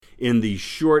in the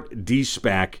short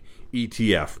DSPAC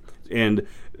ETF. And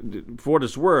for what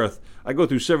it's worth, I go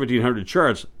through 1,700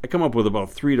 charts. I come up with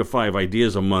about 3 to 5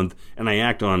 ideas a month, and I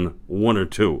act on 1 or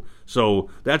 2. So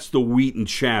that's the wheat and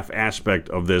chaff aspect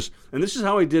of this. And this is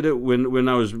how I did it when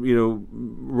I was,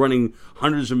 running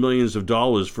hundreds of millions of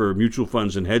dollars for mutual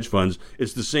funds and hedge funds.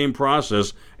 It's the same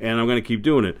process, and I'm going to keep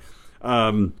doing it.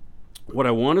 What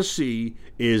I want to see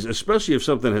is, especially if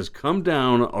something has come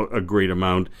down a great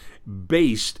amount,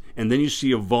 based, and then you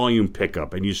see a volume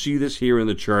pickup. And you see this here in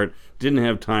the chart. Didn't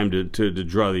have time to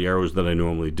draw the arrows that I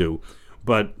normally do.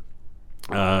 But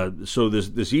so this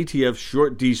ETF,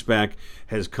 short DSPAC,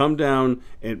 has come down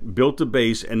and built a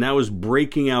base, and now is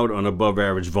breaking out on above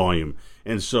average volume.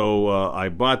 And so I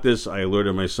bought this. I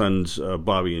alerted my sons,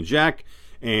 Bobby and Jack.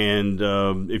 And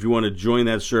if you want to join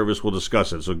that service, we'll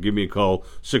discuss it. So give me a call,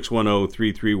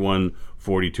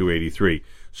 610-331-4283.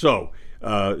 So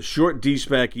short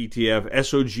DSPAC ETF,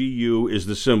 SOGU is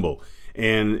the symbol.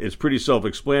 And it's pretty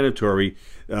self-explanatory.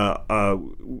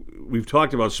 We've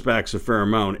talked about SPACs a fair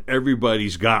amount.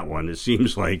 Everybody's got one, it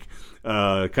seems like,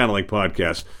 kind of like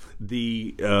podcasts.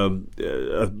 I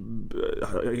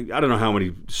don't know how many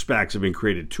SPACs have been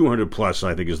created. 200 plus,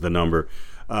 I think, is the number.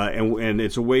 And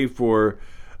it's a way for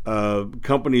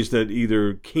companies that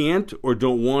either can't or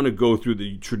don't want to go through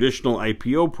the traditional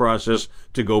IPO process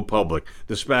to go public.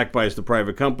 The SPAC buys the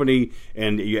private company,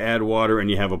 and you add water, and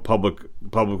you have a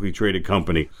publicly traded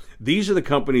company. These are the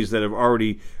companies that have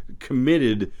already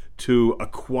committed to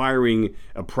acquiring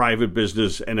a private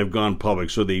business and have gone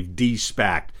public. So they've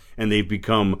de-SPACed, and they've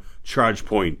become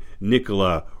ChargePoint,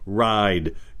 Nikola,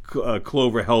 Ride,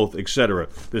 Clover Health, etc.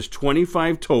 There's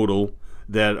 25 total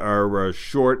that are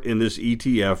short in this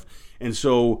ETF. And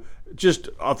so just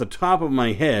off the top of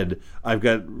my head, I've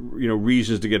got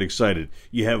reasons to get excited.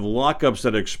 You have lockups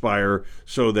that expire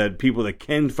so that people that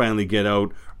can finally get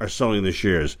out are selling the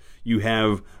shares. You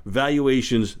have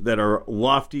valuations that are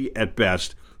lofty at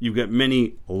best. You've got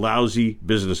many lousy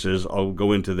businesses. I'll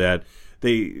go into that.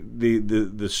 The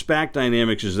SPAC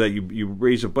dynamics is that you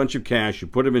raise a bunch of cash, you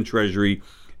put them in treasury,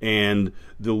 and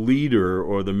the leader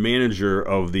or the manager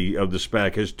of the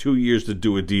SPAC has 2 years to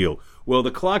do a deal. Well, the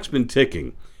clock's been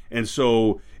ticking, and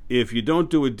so if you don't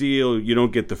do a deal, you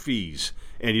don't get the fees,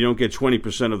 and you don't get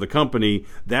 20% of the company.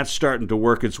 That's starting to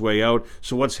work its way out.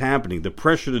 So what's happening? The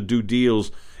pressure to do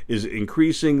deals is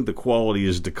increasing. The quality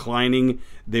is declining.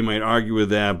 They might argue with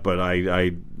that, but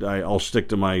I'll stick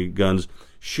to my guns.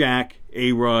 Shaq,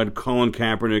 A-Rod, Colin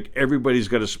Kaepernick, everybody's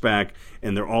got a SPAC,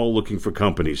 and they're all looking for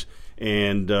companies.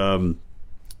 And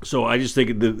so I just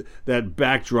think that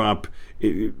backdrop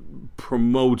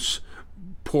promotes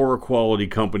poorer quality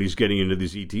companies getting into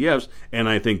these ETFs, and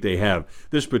I think they have.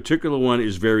 This particular one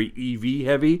is very EV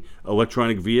heavy,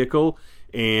 electronic vehicle,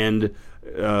 and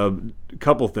a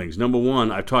couple things. Number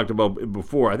one, I've talked about it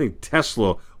before. I think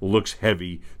Tesla looks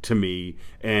heavy to me,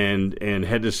 and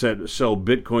had to sell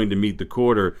Bitcoin to meet the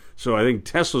quarter. So I think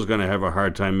Tesla's going to have a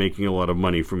hard time making a lot of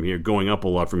money from here, going up a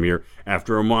lot from here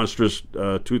after a monstrous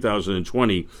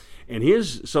 2020. And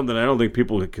here's something I don't think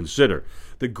people consider: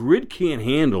 the grid can't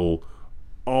handle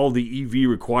all the EV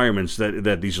requirements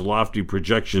that these lofty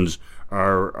projections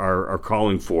are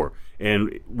calling for.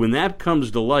 And when that comes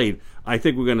to light, I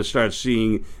think we're going to start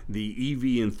seeing the EV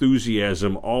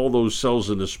enthusiasm, all those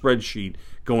cells in the spreadsheet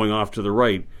going off to the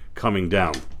right, coming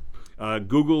down.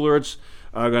 Google alerts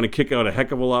are going to kick out a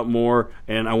heck of a lot more,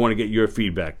 and I want to get your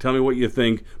feedback. Tell me what you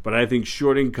think, but I think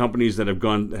shorting companies that have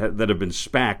been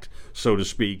SPACed, so to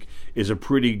speak, is a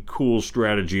pretty cool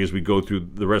strategy as we go through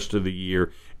the rest of the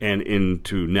year and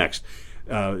into next.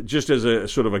 Just as a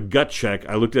sort of a gut check,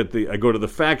 I go to the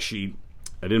fact sheet.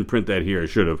 I didn't print that here. I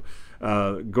should have.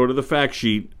 Go to the fact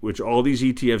sheet, which all these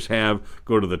ETFs have.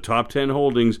 Go to the top 10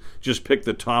 holdings. Just pick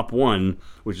the top one,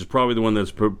 which is probably the one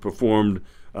that's performed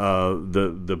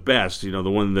the best. The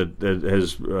one that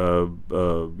has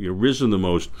risen the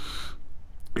most.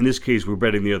 In this case, we're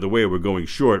betting the other way. We're going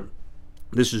short.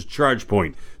 This is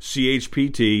ChargePoint,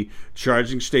 CHPT,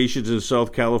 charging stations in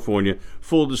South California.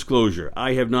 Full disclosure,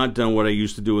 I have not done what I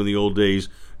used to do in the old days,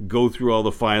 go through all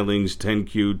the filings,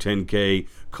 10Q, 10K,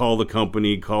 call the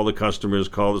company, call the customers,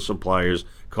 call the suppliers,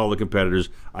 call the competitors.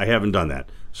 I haven't done that.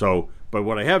 But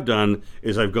what I have done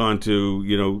is I've gone to,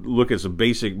 look at some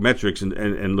basic metrics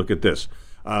and look at this.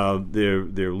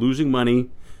 They're losing money.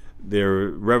 Their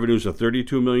revenues are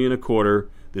 $32 million a quarter.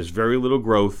 There's very little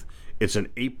growth. It's an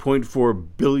 $8.4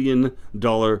 billion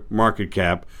market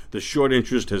cap. The short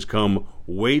interest has come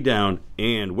way down,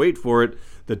 and wait for it,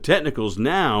 the technicals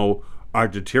now are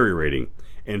deteriorating.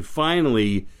 And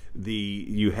finally,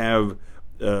 you have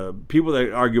people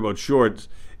that argue about shorts.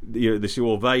 they say,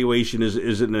 well, valuation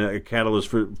isn't a catalyst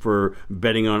for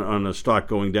betting on a stock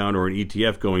going down or an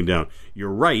ETF going down. You're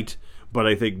right, but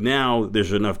I think now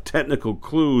there's enough technical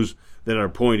clues that are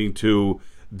pointing to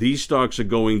these stocks are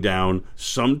going down,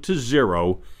 some to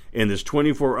zero, and there's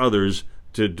 24 others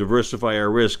to diversify our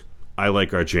risk. I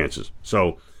like our chances.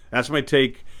 So that's my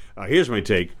take. Here's my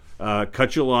take.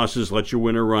 Cut your losses, let your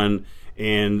winner run,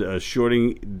 and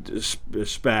shorting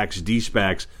SPACs,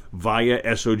 D-SPACs via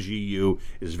SOGU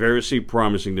is very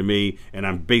promising to me, and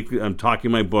I'm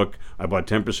talking my book. I bought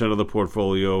 10% of the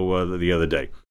portfolio the other day.